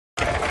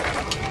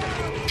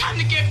time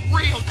to get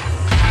real.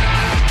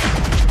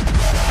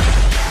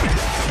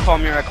 Call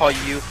me or I call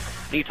you.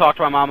 And you talk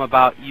to my mom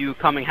about you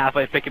coming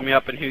halfway picking me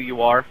up and who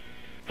you are.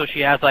 So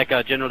she has like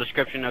a general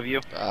description of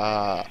you.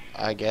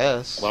 I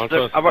guess. Why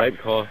don't you Skype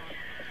call?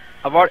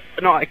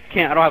 No, I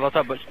can't. I don't have a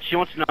laptop, but she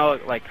wants to know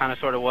like kind of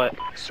sort of what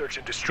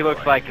she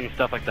looks like and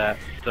stuff like that.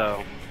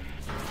 So.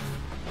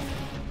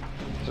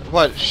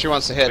 What? She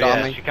wants to hit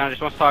on me? She kind of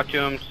just wants to talk to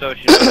him, so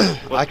she knows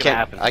what's gonna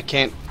happen. I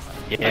can't.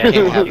 Yeah. I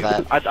can't have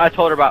that. I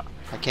told her about.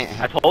 I can't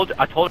have.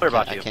 I told her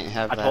about you. I can't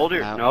have that. I told her.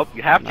 No. Nope.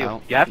 You have to.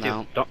 No. You have to.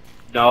 No. Don't.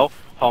 No,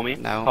 homie.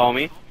 No.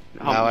 Homie.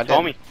 No, I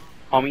told me. didn't.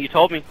 Homie, you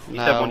told me. You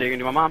No. said one day you're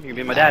gonna be my mom. You're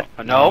gonna be my No. dad.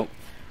 No.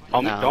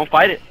 Homie, No. don't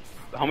fight it.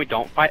 Homie,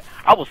 don't fight.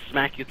 I will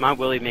smack you with my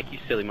willy, make you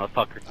silly,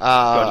 motherfucker.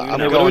 I'm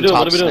going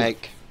top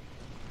snake.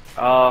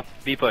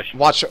 B push.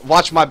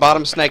 Watch my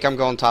bottom snake. I'm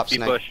going top B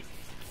snake. push.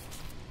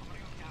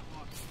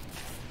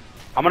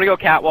 I'm gonna go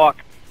catwalk.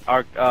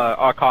 Our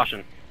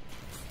caution.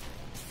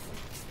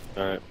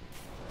 All right.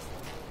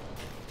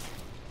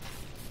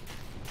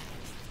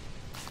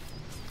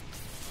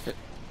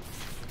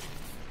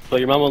 So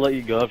your mom will let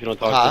you go if you don't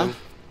talk to him?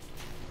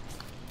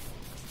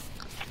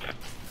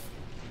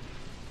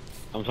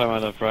 I'm talking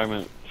about the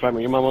fragment.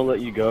 Fragment, your mom won't let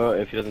you go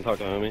if he doesn't talk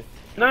to homie?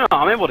 No,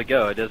 I'm able to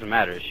go. It doesn't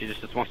matter. She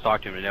just wants to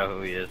talk to him to know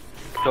who he is.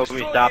 Told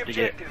me we stopped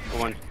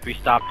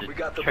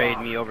to trade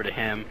me over to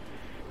him.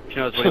 She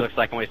knows what he looks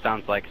like and what he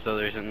sounds like, so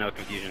there isn't no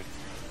confusion.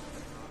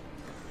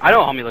 I know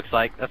what homie looks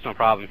like. That's no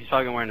problem. He's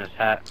probably wearing this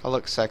hat. I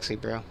look sexy,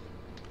 bro.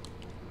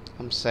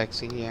 I'm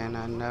sexy, yeah, and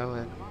I know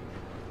it.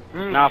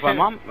 Now,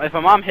 if my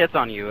mom hits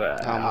on you, Oh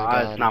my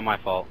God. it's not my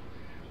fault.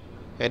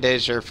 It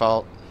is your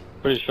fault.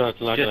 Pretty sure it's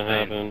not Just gonna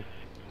saying. happen.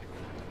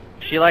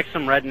 She likes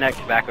some redneck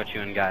tobacco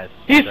chewing guys.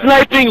 He's so.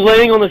 sniping,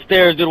 laying on the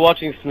stairs, dude,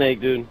 watching Snake,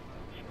 dude.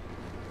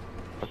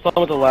 I saw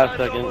him at the last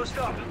second.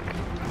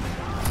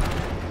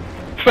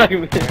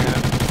 Fragment.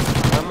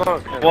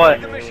 What?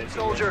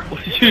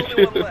 What did you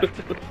do?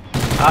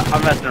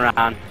 I'm messing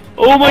around.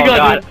 Oh my God!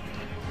 God.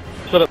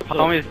 Dude. Shut up.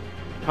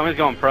 Homie's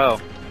going pro.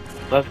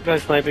 Last guy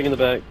sniping in the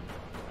back.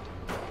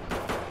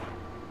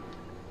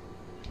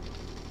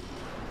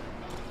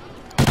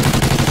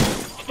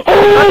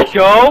 Let's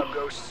go!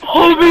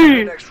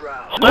 Homie! Let's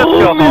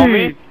go,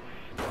 homie!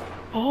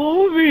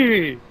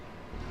 Homie!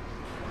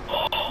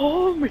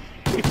 Homie!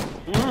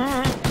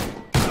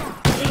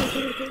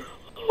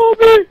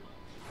 Homie!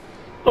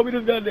 Homie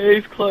just got an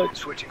ace clutch.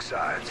 Switching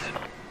sides.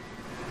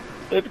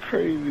 That's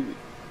crazy.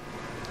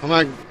 I'm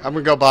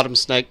gonna go bottom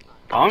snake.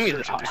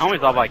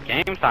 Homie's all about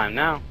game time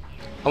now.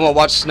 I'm gonna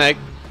watch snake.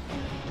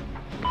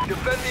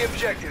 Defend the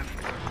objective.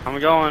 I'm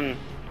going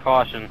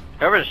caution.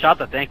 Whoever just shot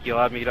the tank, you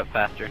allowed me to get up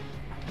faster.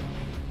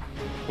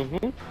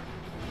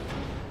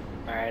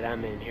 Alright,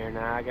 I'm in here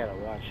now. I gotta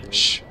watch it.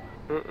 Shh.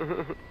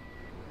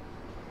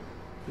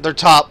 They're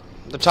top.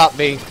 They're top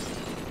B.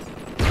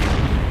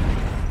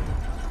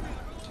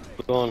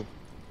 Go on.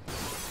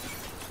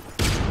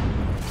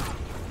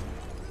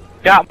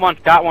 Got one.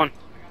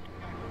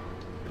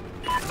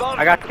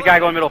 I got the guy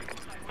going middle.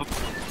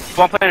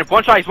 One player.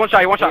 One shot. He's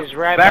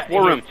right Back back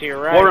war room. to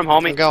your right. War room,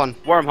 homie. I'm going.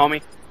 War room,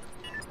 homie.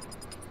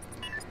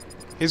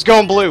 He's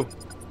going blue.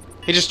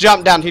 He just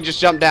jumped down. He's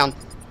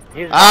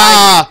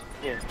Ah!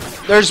 yeah.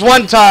 There's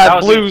one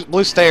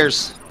blue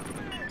stairs.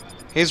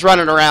 He's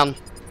running around.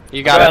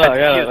 You got it.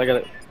 I got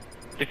it.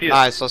 Defuse.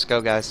 Nice. Let's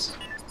go, guys.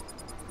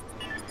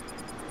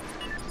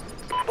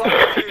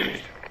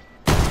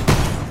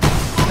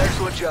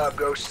 Excellent job,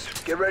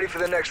 Ghosts. Get ready for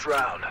the next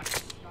round.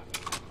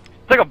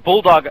 It's like a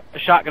bulldog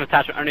shotgun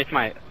attachment underneath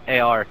my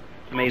AR. It's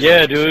amazing.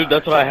 Yeah, dude,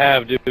 that's what I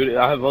have, dude.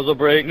 I have muzzle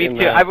brake. Me and,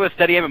 too. I have a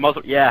steady aim and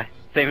muzzle. Yeah,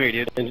 same here,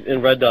 dude.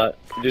 in red dot,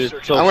 dude.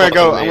 It's so I'm gonna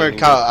go. I'm amazing,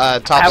 gonna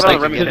top Have it on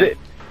snake the again. rim.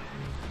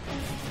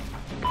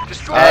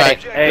 Destroy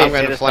Alright, the Hey, I'm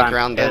gonna this flank time,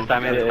 around this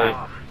then.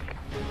 time.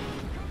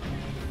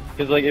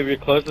 Cause like if you're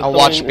close to I'll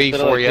someone, watch B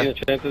instead of, for like, ya. taking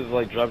the chances of,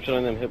 like drop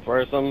shotting them, hip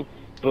fire or something,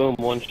 boom,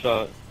 one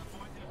shot.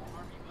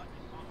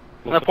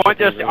 And the point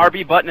is the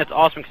RB button. It's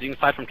awesome because you can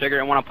slide from trigger.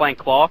 And when I'm playing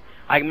claw,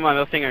 I can move my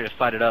middle finger and just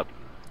slide it up.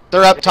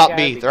 They're up top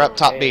B. They're up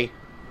top B.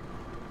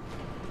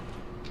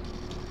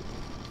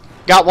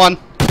 Got one.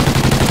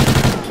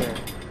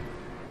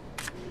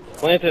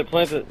 Plant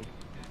it.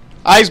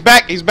 Ah, he's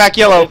back. He's back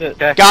yellow.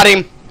 Okay. Got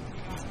him.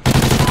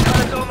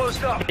 Time's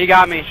almost up. He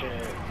got me.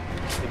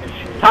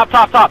 Top.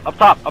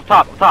 Up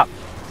top.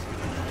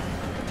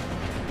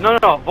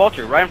 No,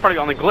 Vulture, right in front of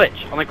you on the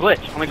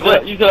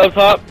glitch. You said up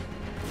top.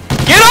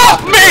 Get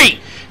off me!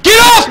 Get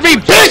off me,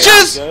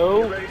 bitches!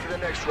 Go. Get ready for the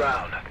next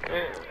round.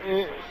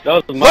 That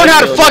was Learn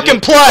how to fucking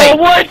play! Oh,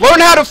 what? Learn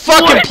how to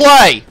fucking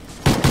play!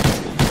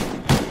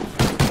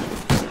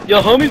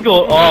 Yo, homie's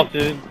going off,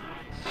 dude.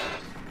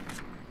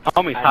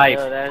 Homie's I hype.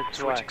 know,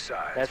 that's why. Switching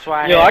sides. That's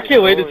why. Yo, had I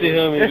can't wait to go see in.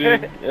 him,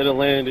 dude, at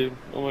Atlanta, dude.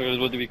 Oh my god, it's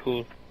about to be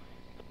cool.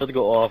 About to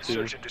go off, dude.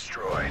 Search and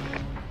destroy.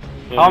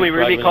 Homie,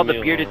 we're being called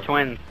the Bearded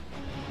Twins.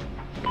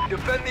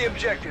 Defend the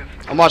objective.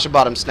 I'm watching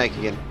bottom snake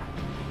again.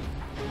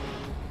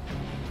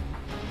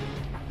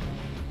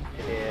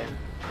 Yeah.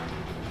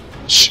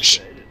 Shh.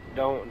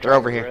 Don't They're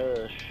over here.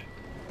 rush.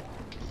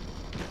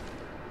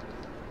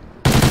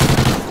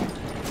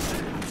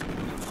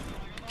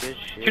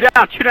 Two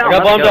down, two down. I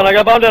got bomb down, I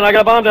got bomb down, I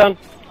got bomb down.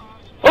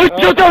 Oh, he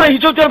jumped down, he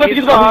jumped down, about to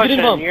get the bomb, he's getting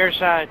the bomb. Your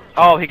side.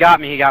 Oh, he got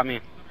me, he got me.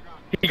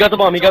 He got the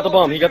bomb, he got the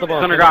bomb, he got the bomb.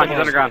 He's underground, he's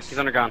underground, he's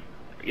underground.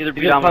 Either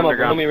be down or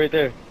underground. Me right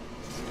there.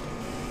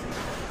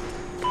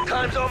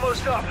 Time's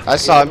almost up. I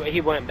saw him.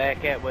 He went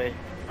back that way.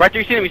 Right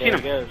there, you seen him, you seen There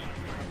him. he goes.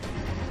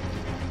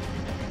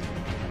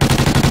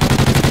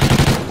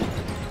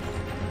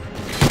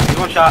 He's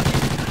one shot.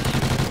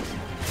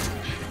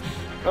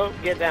 Oh,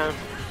 get down.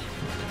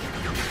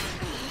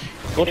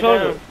 Don't Get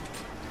charge down. it.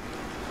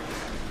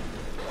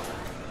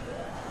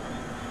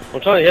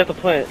 Don't charge it, you have to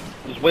plant.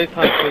 Just waste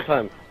time, waste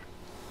time.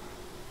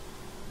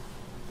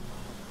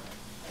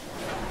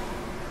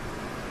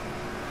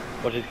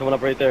 Watch, he's coming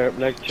up right there,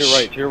 next to your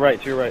right, to your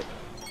right, to your right.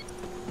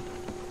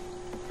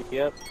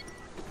 Yep.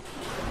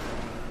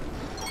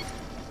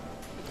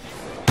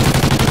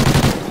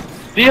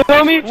 See you,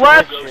 homie?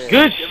 What?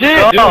 Good shit,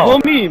 dude,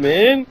 homie,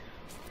 man.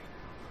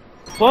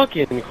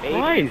 Fucking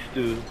Christ,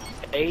 dude.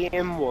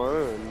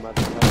 AM1,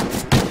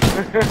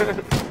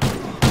 motherfucker.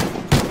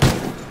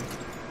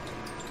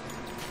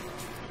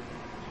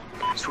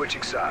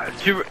 Switching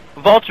sides.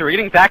 Vulture, we're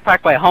getting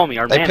backpacked by a homie,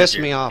 our They manager. pissed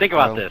me off, Think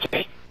about bro.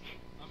 this.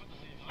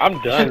 I'm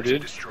done,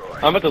 dude.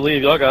 I'm about to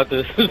leave, y'all got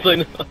this. It's like,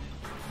 no.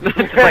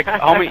 It's like,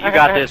 homie, you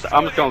got this.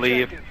 I'm just gonna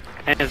leave.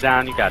 Hands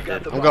down, you got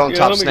this. I'm going Yeah,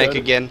 top let me snake go.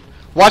 again.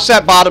 Watch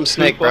that bottom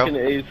snake, Two fucking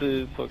bro.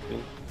 aces,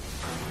 fucking.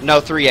 No,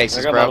 3 aces,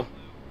 I got bro.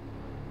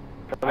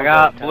 bottom. I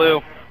got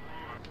blue.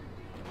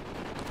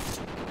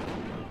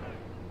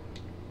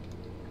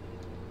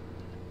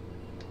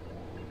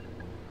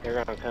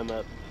 They're gonna come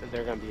up.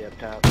 They're gonna be up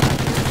top.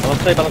 Bottom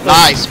snake, bottom snake.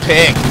 Nice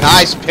pick.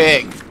 Nice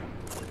pick.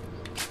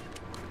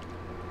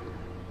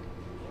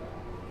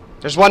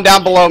 There's one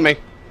down below me.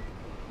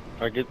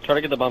 Alright, try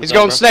to get the bomb. He's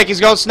down, going bro. snake.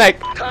 He's going snake.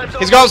 Time's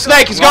He's going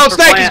snake. He's going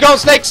snake. He's going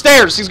snake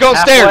stairs. He's going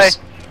stairs.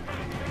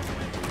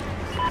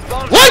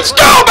 Let's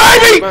go,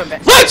 baby!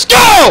 Let's go!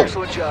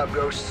 Excellent job,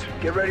 Ghosts.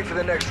 Get ready for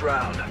the next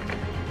round.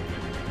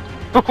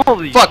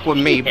 Holy Fuck with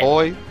me, shit.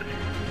 boy.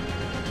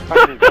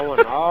 Fucking going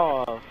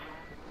off.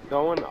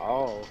 Going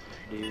off,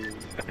 dude.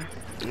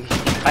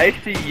 I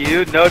see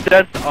you. No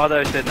death. Oh,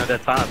 I said no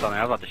death silence on there.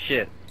 I was about to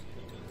shit.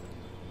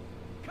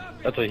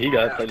 That's what he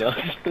got, I know.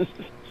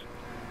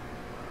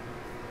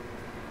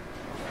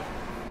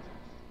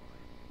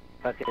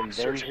 Fucking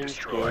Search and Vengence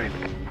destroy.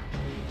 GwoP.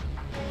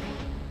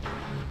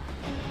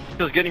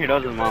 Feels good in here,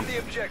 doesn't it, Mom? The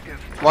objective.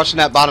 Watching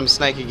that bottom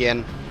snake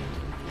again.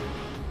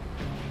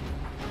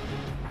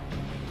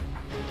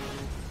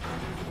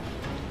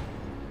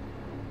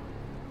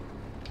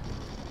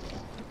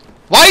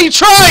 Why are you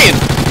trying?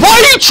 Why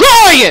are you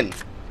trying?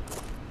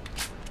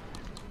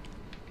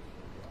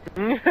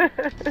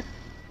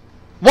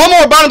 One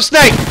more bottom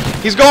snake.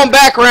 He's going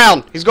back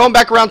around. He's going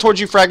back around towards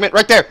you, Fragment.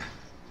 Right there.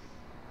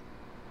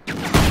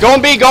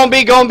 Going B, going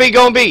B, going B,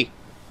 going B.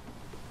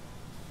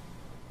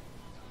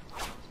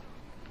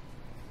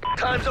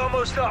 Time's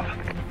almost up.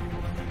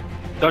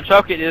 Don't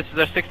choke it. This is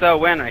a 6-0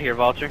 win right here,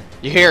 Vulture.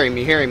 You hear him,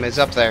 he's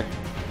up there.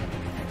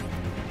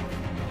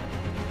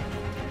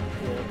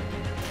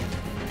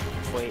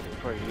 Waiting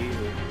for you.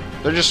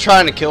 They're just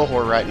trying to kill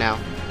Whore right now.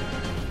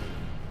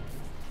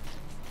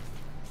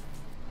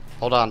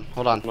 Hold on,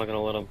 hold on. I'm not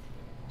gonna let him.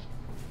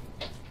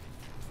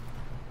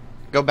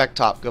 Go back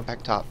top, go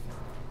back top.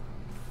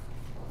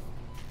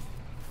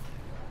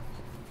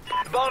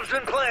 Bomb's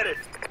been planted.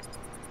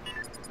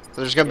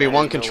 There's gonna be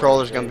one control,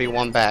 there's gonna be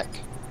one back.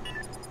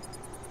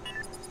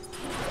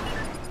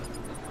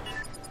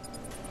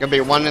 Gonna be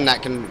one in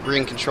that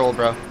green control,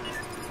 bro.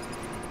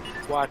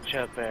 Watch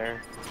up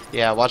there.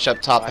 Yeah, watch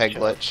up top, Watch head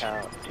up glitch.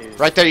 top, too.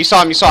 Right there, you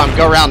saw him,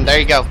 Go around, there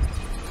you go.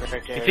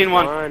 Right there. You seen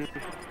one?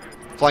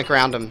 Flank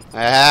around him.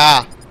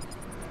 Yeah.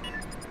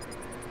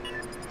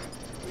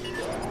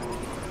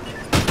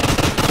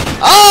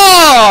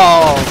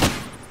 Oh!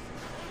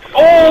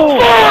 Oh,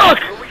 fuck!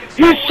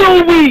 He's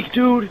so weak,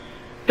 dude!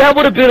 That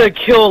would have been a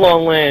kill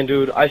on land,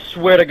 dude. I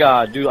swear to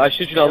God, dude. I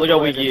shit you not. Look how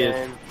weak he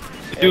is.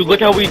 Dude, look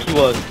how weak he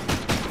was.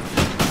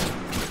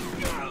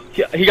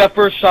 He got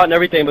first shot and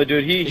everything, but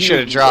dude, he should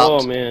have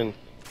dropped. Oh, man.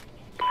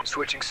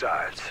 Switching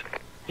sides.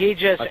 He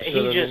just I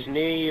should've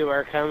knew you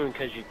were coming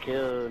because you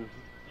killed.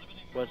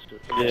 What's the?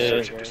 Yeah.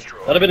 Search and destroy.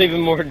 That'd have been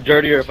even more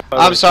dirtier if I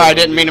I'm sorry, I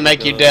didn't mean to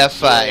make you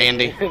deaf,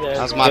 Andy.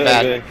 That was my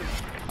bad.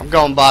 I'm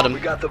going We bottom.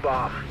 got the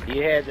bomb.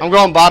 You had. I'm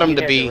going bottom you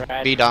to had B. the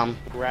right- B dom.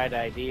 Right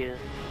idea.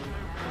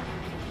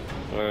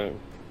 Alright.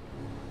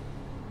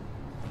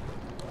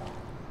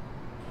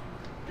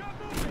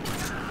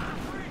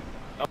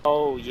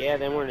 Oh yeah,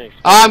 then we're next.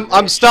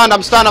 I'm stunned,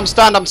 I'm stunned, I'm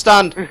stunned, I'm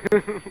stunned.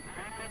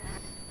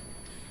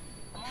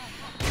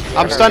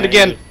 I'm stunned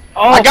again.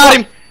 Oh, I got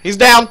him. He's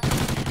down.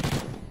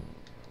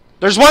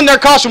 There's one there,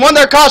 caution, one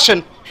there,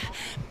 caution.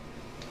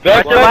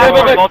 Back, back,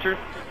 back, back. Vulture.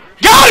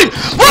 Got him!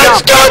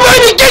 Let's go,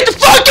 baby! Get the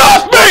fuck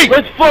off me!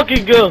 Let's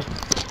fucking go.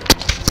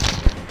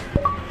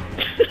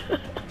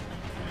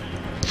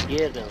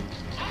 Get him.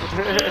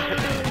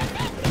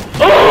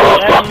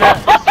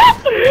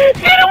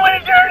 Get away,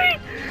 dirty!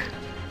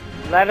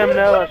 Let him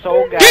know us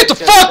old guys. Get the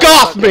fuck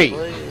off me!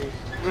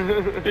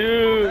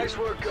 Dude. Nice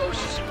work,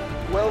 Ghosts.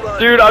 Well done.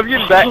 Dude, I'm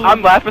getting back.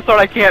 I'm laughing so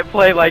hard I can't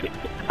play. Like,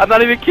 I'm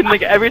not even kidding.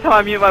 Like every time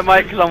I mute my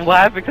mic because I'm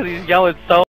laughing because he's yelling so